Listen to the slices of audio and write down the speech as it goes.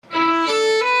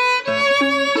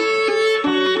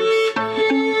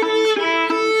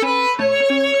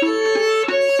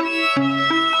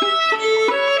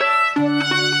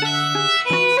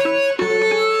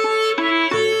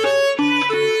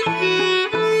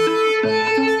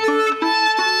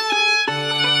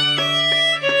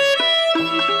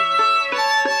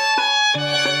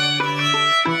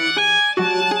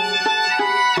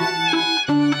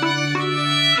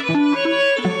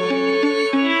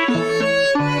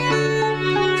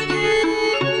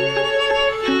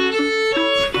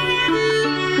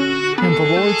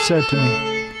said to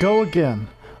me, "Go again,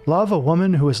 love a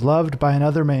woman who is loved by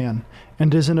another man,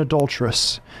 and is an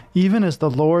adulteress, even as the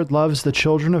Lord loves the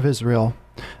children of Israel,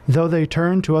 though they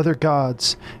turn to other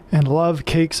gods, and love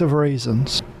cakes of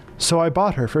raisins." So I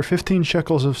bought her for 15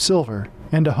 shekels of silver,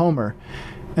 and a homer,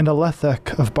 and a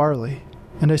lethek of barley.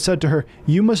 And I said to her,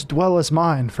 "You must dwell as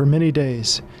mine for many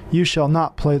days. You shall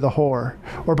not play the whore,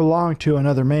 or belong to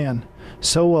another man.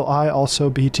 So will I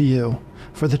also be to you.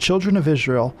 For the children of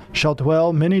Israel shall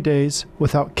dwell many days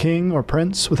without king or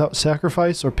prince, without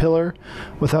sacrifice or pillar,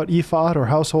 without ephod or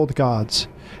household gods.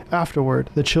 Afterward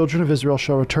the children of Israel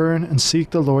shall return and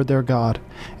seek the Lord their God,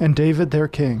 and David their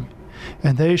king.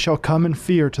 And they shall come in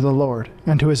fear to the Lord,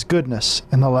 and to his goodness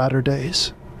in the latter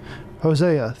days."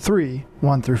 Hosea 3,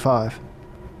 1-5.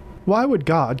 Why would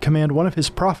God command one of his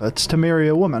prophets to marry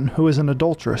a woman who is an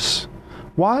adulteress?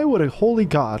 Why would a holy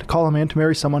God call a man to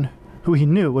marry someone who he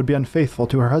knew would be unfaithful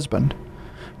to her husband?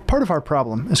 Part of our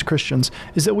problem as Christians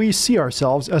is that we see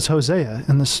ourselves as Hosea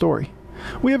in this story.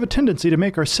 We have a tendency to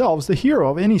make ourselves the hero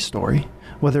of any story.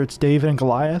 Whether it's David and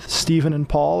Goliath, Stephen and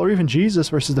Paul, or even Jesus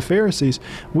versus the Pharisees,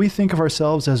 we think of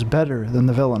ourselves as better than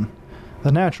the villain.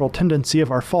 The natural tendency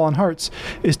of our fallen hearts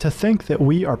is to think that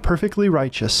we are perfectly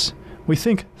righteous. We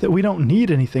think that we don't need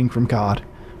anything from God.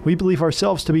 We believe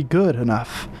ourselves to be good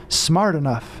enough, smart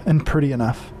enough, and pretty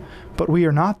enough. But we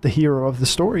are not the hero of the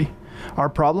story. Our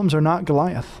problems are not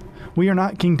Goliath. We are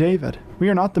not King David. We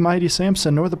are not the mighty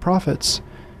Samson nor the prophets.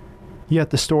 Yet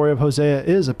the story of Hosea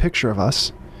is a picture of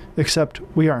us. Except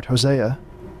we aren't Hosea.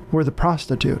 We're the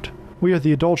prostitute. We are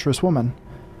the adulterous woman.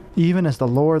 Even as the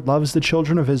Lord loves the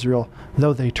children of Israel,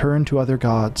 though they turn to other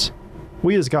gods.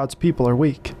 We as God's people are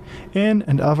weak. In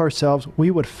and of ourselves,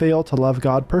 we would fail to love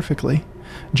God perfectly.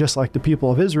 Just like the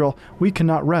people of Israel, we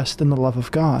cannot rest in the love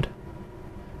of God.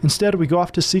 Instead, we go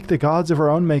off to seek the gods of our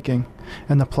own making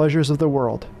and the pleasures of the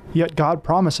world. Yet God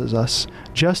promises us,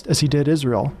 just as he did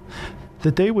Israel,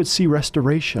 that they would see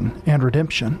restoration and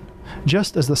redemption.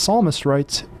 Just as the psalmist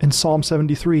writes in Psalm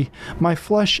 73, "My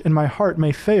flesh and my heart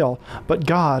may fail, but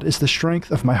God is the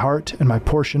strength of my heart and my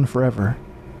portion forever."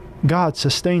 God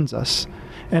sustains us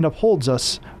and upholds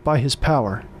us by his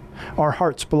power. Our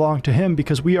hearts belong to him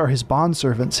because we are his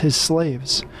bondservants, his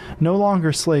slaves, no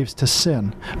longer slaves to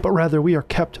sin, but rather we are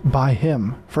kept by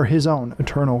him for his own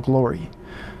eternal glory.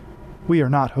 We are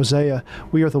not Hosea.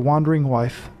 We are the wandering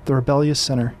wife, the rebellious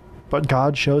sinner. But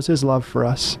God shows his love for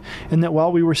us, in that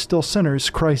while we were still sinners,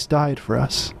 Christ died for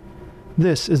us.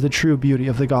 This is the true beauty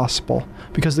of the gospel,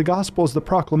 because the gospel is the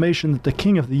proclamation that the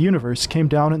King of the universe came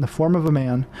down in the form of a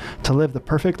man to live the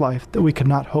perfect life that we could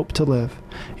not hope to live.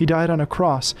 He died on a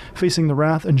cross, facing the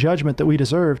wrath and judgment that we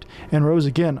deserved, and rose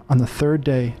again on the third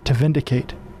day to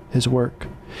vindicate his work.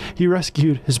 He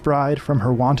rescued his bride from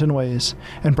her wanton ways,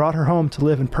 and brought her home to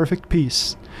live in perfect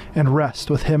peace and rest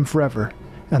with him forever.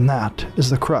 And that is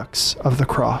the crux of the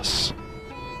cross.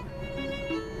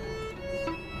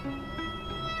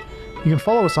 You can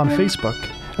follow us on Facebook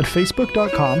at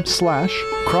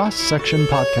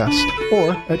facebook.com/crosssectionpodcast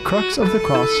or at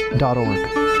cruxofthecross.org.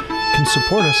 You can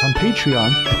support us on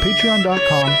Patreon at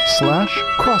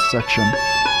patreon.com/crosssection.